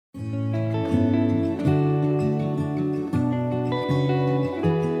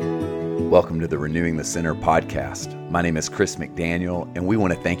Welcome to the Renewing the Center podcast. My name is Chris McDaniel, and we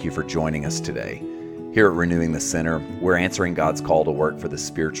want to thank you for joining us today. Here at Renewing the Center, we're answering God's call to work for the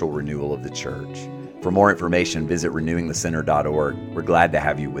spiritual renewal of the church. For more information, visit renewingthecenter.org. We're glad to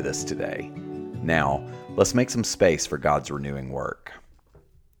have you with us today. Now, let's make some space for God's renewing work.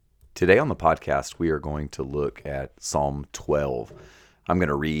 Today on the podcast, we are going to look at Psalm 12. I'm going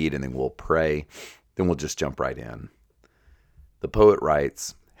to read and then we'll pray, then we'll just jump right in. The poet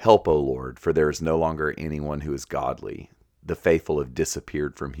writes, "Help, O Lord, for there is no longer anyone who is godly. The faithful have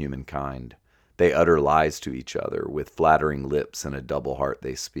disappeared from humankind. They utter lies to each other. With flattering lips and a double heart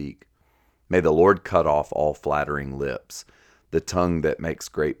they speak. May the Lord cut off all flattering lips, the tongue that makes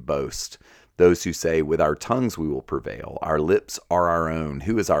great boast. Those who say, with our tongues we will prevail. Our lips are our own.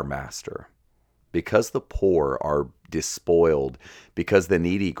 Who is our master? Because the poor are despoiled, because the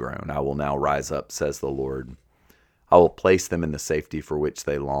needy groan, I will now rise up, says the Lord. I will place them in the safety for which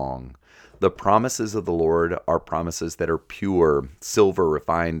they long. The promises of the Lord are promises that are pure, silver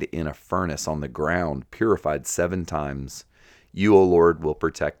refined in a furnace on the ground, purified 7 times. You, O Lord, will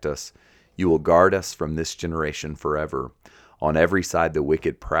protect us. You will guard us from this generation forever. On every side the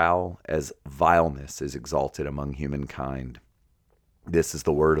wicked prowl, as vileness is exalted among humankind." This is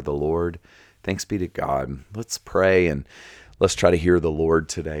the word of the Lord. Thanks be to God. Let's pray and let's try to hear the Lord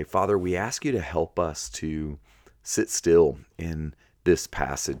today. Father, we ask you to help us to sit still in this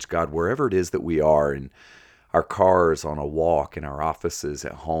passage. God, wherever it is that we are, in our cars, on a walk, in our offices,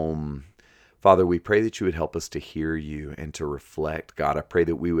 at home, Father, we pray that you would help us to hear you and to reflect. God, I pray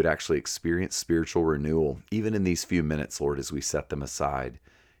that we would actually experience spiritual renewal, even in these few minutes, Lord, as we set them aside.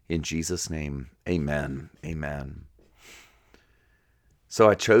 In Jesus' name, amen. Amen. So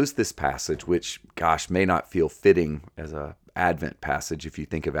I chose this passage, which, may not feel fitting as a Advent passage if you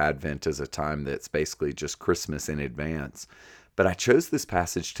think of Advent as a time that's basically just Christmas in advance. But I chose this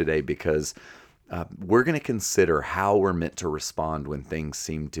passage today because we're going to consider how we're meant to respond when things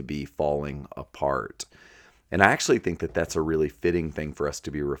seem to be falling apart. And I actually think that that's a really fitting thing for us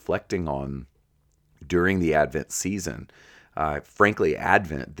to be reflecting on during the Advent season. Frankly,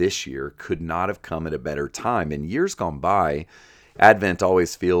 Advent this year could not have come at a better time. In years gone by, Advent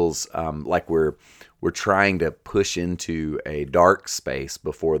always feels like we're trying to push into a dark space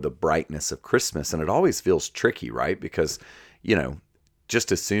before the brightness of Christmas. And it always feels tricky, right? Because,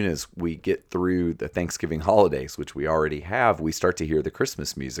 just as soon as we get through the Thanksgiving holidays, which we already have, we start to hear the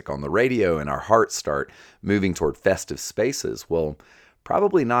Christmas music on the radio and our hearts start moving toward festive spaces. Well,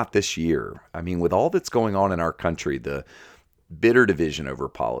 probably not this year. I mean, with all that's going on in our country, the bitter division over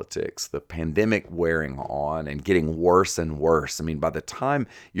politics, the pandemic wearing on and getting worse and worse. I mean, by the time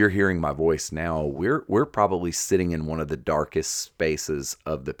you're hearing my voice now, we're probably sitting in one of the darkest spaces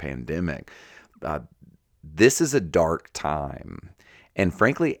of the pandemic. This is a dark time. And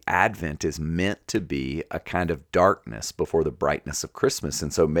frankly, Advent is meant to be a kind of darkness before the brightness of Christmas.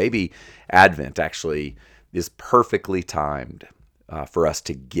 And so maybe Advent actually is perfectly timed for us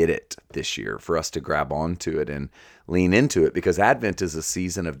to get it this year, for us to grab onto it and lean into it, because Advent is a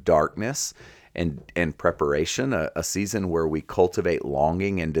season of darkness and preparation, a season where we cultivate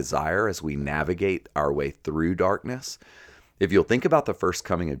longing and desire as we navigate our way through darkness. If you'll think about the first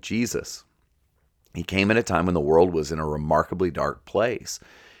coming of Jesus, he came at a time when the world was in a remarkably dark place.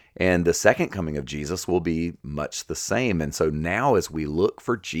 And the second coming of Jesus will be much the same. And so now as we look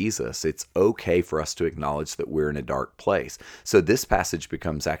for Jesus, it's okay for us to acknowledge that we're in a dark place. So this passage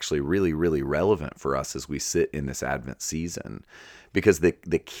becomes actually really, really relevant for us as we sit in this Advent season. Because the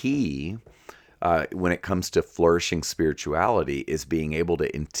key when it comes to flourishing spirituality is being able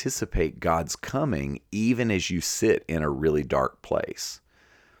to anticipate God's coming even as you sit in a really dark place.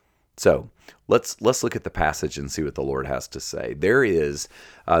 So let's look at the passage and see what the Lord has to say. There is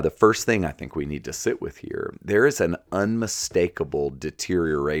the first thing I think we need to sit with here. There is an unmistakable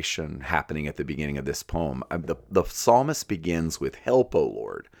deterioration happening at the beginning of this poem. The psalmist begins with, "Help, O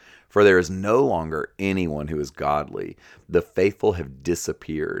Lord, for there is no longer anyone who is godly. The faithful have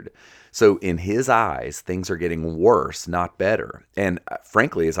disappeared." So in his eyes, things are getting worse, not better. And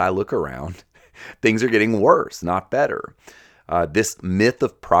frankly, as I look around, things are getting worse, not better. This myth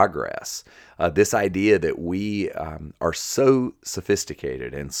of progress, this idea that we are so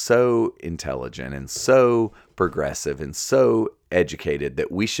sophisticated and so intelligent and so progressive and so educated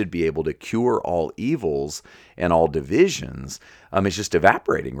that we should be able to cure all evils and all divisions is just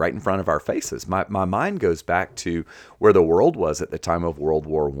evaporating right in front of our faces. My mind goes back to where the world was at the time of World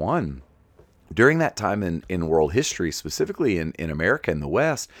War I. During that time in world history, specifically in America and the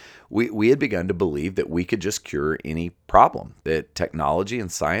West, we had begun to believe that we could just cure any problem, that technology and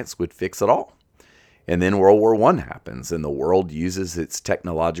science would fix it all. And then World War I happens, and the world uses its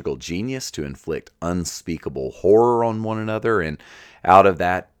technological genius to inflict unspeakable horror on one another. And out of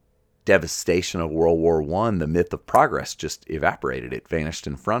that devastation of World War I, the myth of progress just evaporated. It vanished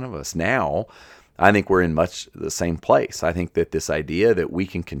in front of us. Now, I think we're in much the same place. I think that this idea that we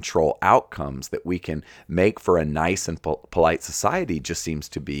can control outcomes, that we can make for a nice and polite society just seems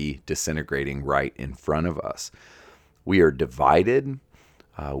to be disintegrating right in front of us. We are divided.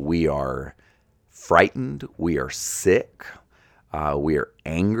 We are frightened. We are sick. We are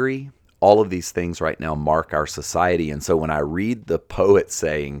angry. All of these things right now mark our society. And so when I read the poet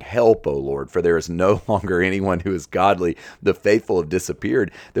saying, "Help, O Lord, for there is no longer anyone who is godly, the faithful have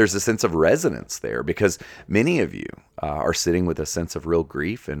disappeared," there's a sense of resonance there, because many of you are sitting with a sense of real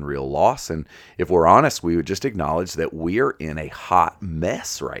grief and real loss. And if we're honest, we would just acknowledge that we are in a hot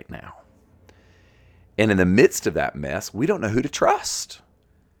mess right now. And in the midst of that mess, we don't know who to trust.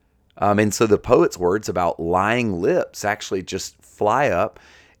 And so the poet's words about lying lips actually just fly up.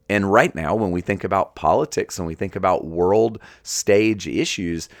 And right now, when we think about politics and we think about world stage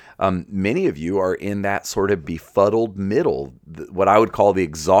issues, many of you are in that sort of befuddled middle, what I would call the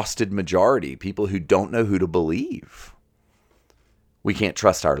exhausted majority, people who don't know who to believe. We can't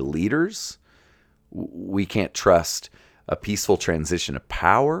trust our leaders. We can't trust a peaceful transition of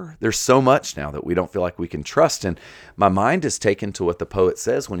power. There's so much now that we don't feel like we can trust. And my mind is taken to what the poet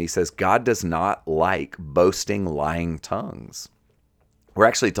says when he says, God does not like boasting, lying tongues. We're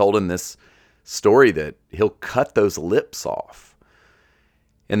actually told in this story that he'll cut those lips off.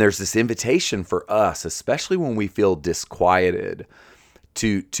 And there's this invitation for us, especially when we feel disquieted,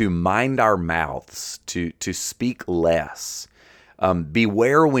 to mind our mouths, to speak less.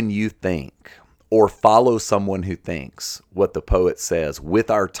 Beware when you think, or follow someone who thinks. What the poet says, with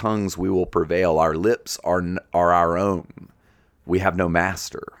our tongues we will prevail. Our lips are our own. We have no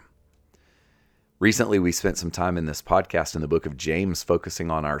master. Recently, we spent some time in this podcast in the book of James focusing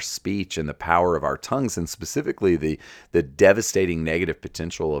on our speech and the power of our tongues, and specifically the devastating negative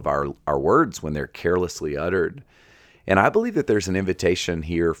potential of our words when they're carelessly uttered. And I believe that there's an invitation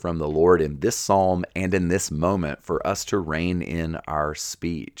here from the Lord in this psalm and in this moment for us to rein in our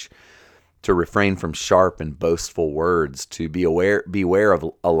speech, to refrain from sharp and boastful words, to beware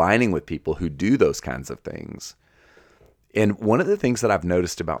of aligning with people who do those kinds of things. And one of the things that I've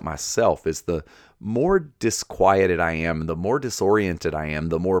noticed about myself is the more disquieted I am, the more disoriented I am,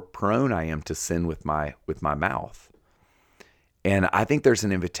 the more prone I am to sin with my mouth. And I think there's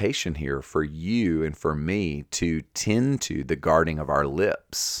an invitation here for you and for me to tend to the guarding of our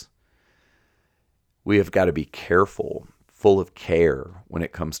lips. We have got to be careful, full of care when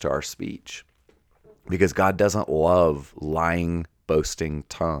it comes to our speech, because God doesn't love lying, boasting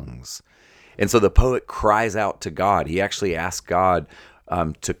tongues. And so the poet cries out to God. He actually asks God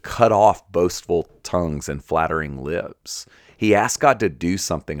to cut off boastful tongues and flattering lips. He asks God to do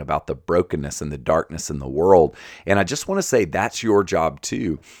something about the brokenness and the darkness in the world. And I just want to say that's your job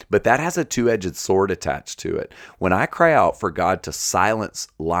too. But that has a two-edged sword attached to it. When I cry out for God to silence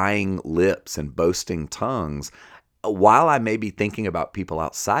lying lips and boasting tongues, while I may be thinking about people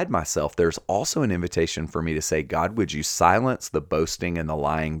outside myself, there's also an invitation for me to say, God, would you silence the boasting and the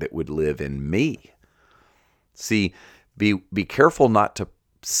lying that would live in me? See, be careful not to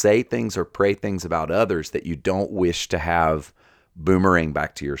say things or pray things about others that you don't wish to have boomerang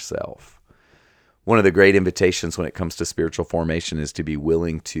back to yourself. One of the great invitations when it comes to spiritual formation is to be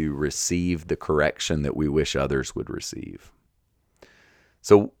willing to receive the correction that we wish others would receive.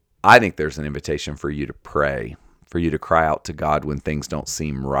 So I think there's an invitation for you to pray, for you to cry out to God when things don't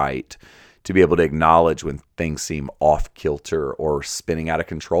seem right, to be able to acknowledge when things seem off kilter or spinning out of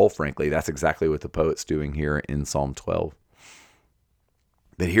control, frankly. That's exactly what the poet's doing here in Psalm 12.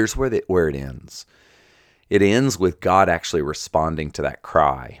 But here's where it ends. It ends with God actually responding to that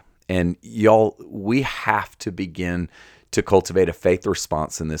cry. And y'all, we have to begin to cultivate a faith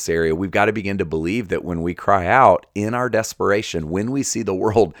response in this area. We've got to begin to believe that when we cry out in our desperation, when we see the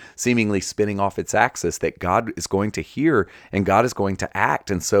world seemingly spinning off its axis, that God is going to hear and God is going to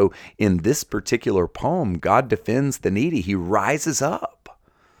act. And so in this particular poem, God defends the needy. He rises up.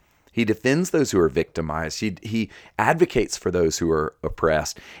 He defends those who are victimized. He advocates for those who are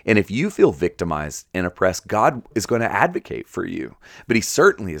oppressed. And if you feel victimized and oppressed, God is going to advocate for you. But he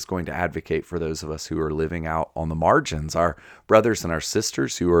certainly is going to advocate for those of us who are living out on the margins, our brothers and our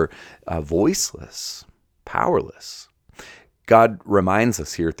sisters who are voiceless, powerless. God reminds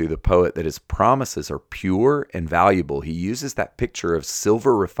us here through the poet that his promises are pure and valuable. He uses that picture of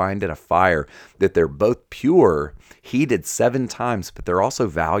silver refined in a fire, that they're both pure, heated 7 times, but they're also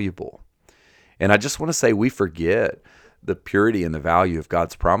valuable. And I just want to say we forget the purity and the value of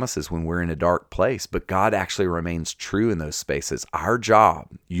God's promises when we're in a dark place, but God actually remains true in those spaces. Our job,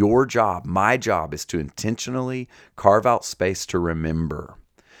 your job, my job is to intentionally carve out space to remember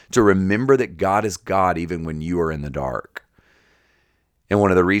that God is God even when you are in the dark. And one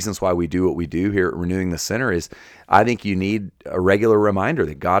of the reasons why we do what we do here at Renewing the Center is I think you need a regular reminder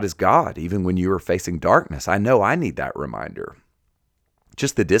that God is God even when you are facing darkness. I know I need that reminder.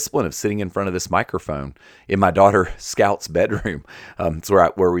 Just the discipline of sitting in front of this microphone in my daughter Scout's bedroom. It's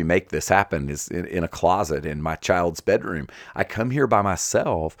where we make this happen, is in a closet in my child's bedroom. I come here by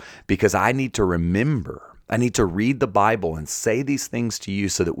myself because I need to remember. I need to read the Bible and say these things to you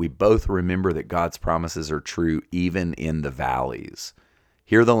so that we both remember that God's promises are true even in the valleys.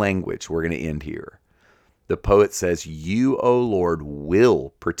 Hear the language. We're going to end here. The poet says, "You, O Lord,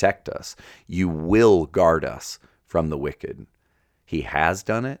 will protect us. You will guard us from the wicked." He has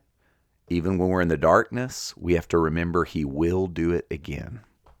done it. Even when we're in the darkness, we have to remember He will do it again.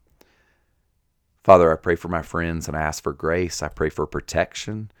 Father, I pray for my friends and I ask for grace. I pray for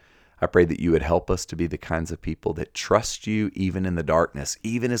protection. I pray that you would help us to be the kinds of people that trust you even in the darkness,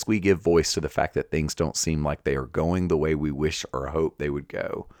 even as we give voice to the fact that things don't seem like they are going the way we wish or hope they would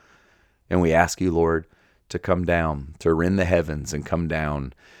go. And we ask you, Lord, to come down, to rend the heavens and come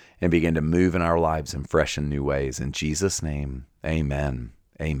down and begin to move in our lives in fresh and new ways. In Jesus' name, amen.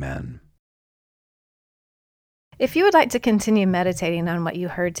 Amen. If you would like to continue meditating on what you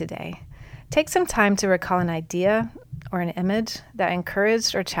heard today, take some time to recall an idea or an image that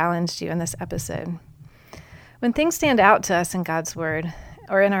encouraged or challenged you in this episode. When things stand out to us in God's Word,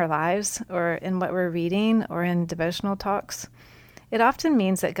 or in our lives, or in what we're reading, or in devotional talks, it often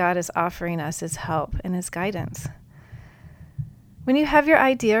means that God is offering us His help and His guidance. When you have your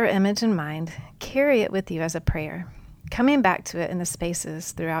idea or image in mind, carry it with you as a prayer, coming back to it in the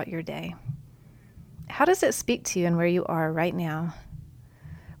spaces throughout your day. How does it speak to you and where you are right now?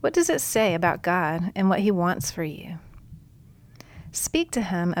 What does it say about God and what He wants for you? Speak to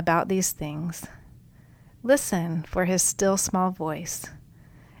Him about these things. Listen for His still small voice,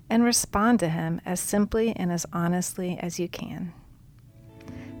 and respond to Him as simply and as honestly as you can.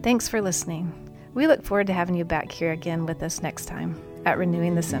 Thanks for listening. We look forward to having you back here again with us next time at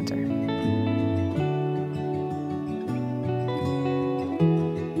Renewing the Center.